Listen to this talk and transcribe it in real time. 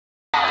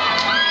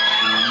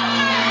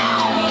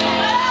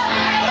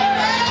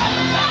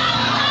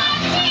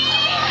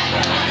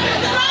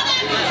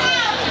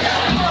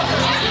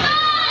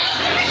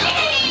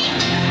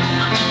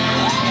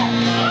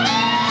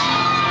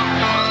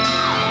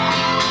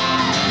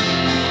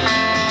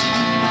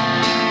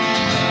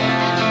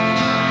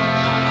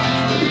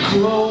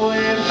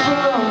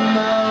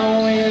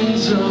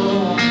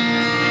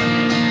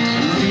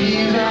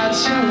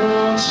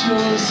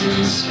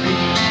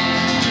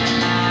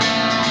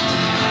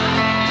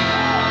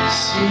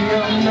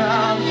I'm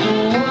not the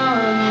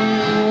one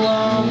you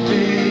want,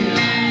 babe.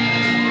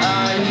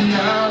 I'm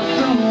not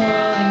the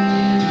one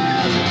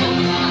you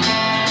need.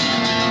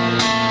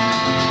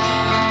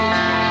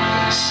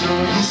 So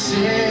you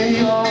say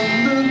you're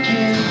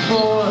looking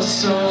for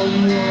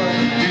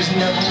someone who's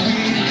never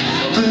weak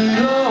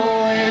but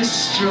always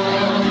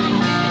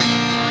strong,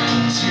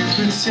 to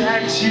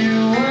protect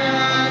you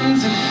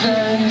and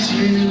defend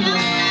you,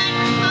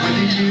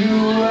 whether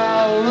you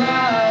are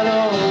right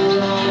or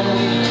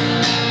wrong.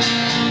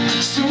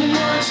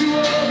 Someone to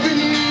open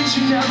each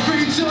and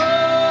every door,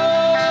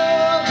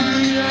 but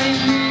it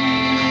ain't me.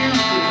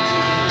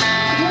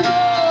 No,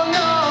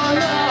 no,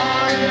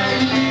 no, it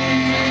ain't me.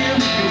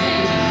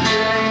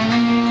 It ain't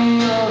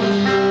me you're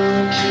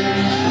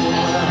looking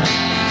for.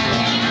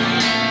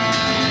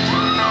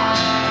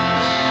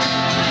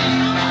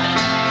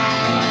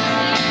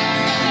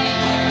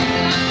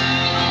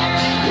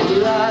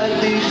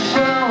 Lightly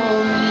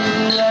from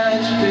the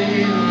ledge,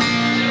 babe.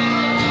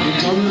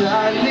 You go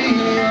lightly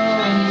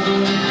on the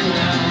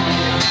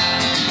ground.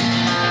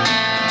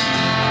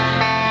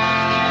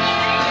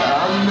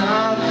 I'm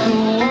not the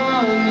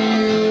one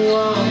you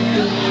want,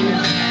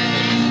 babe.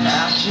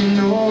 I can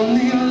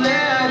only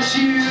let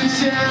you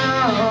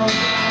down.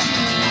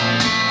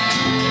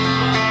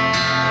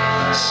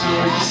 So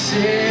you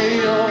say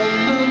you're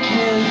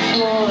looking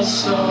for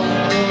someone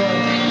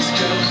who's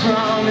gonna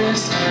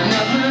promise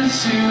never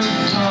to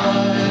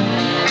part,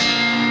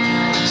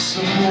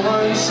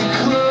 someone to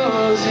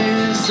close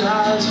his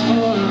eyes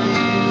for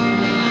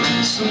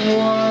you,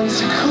 someone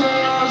to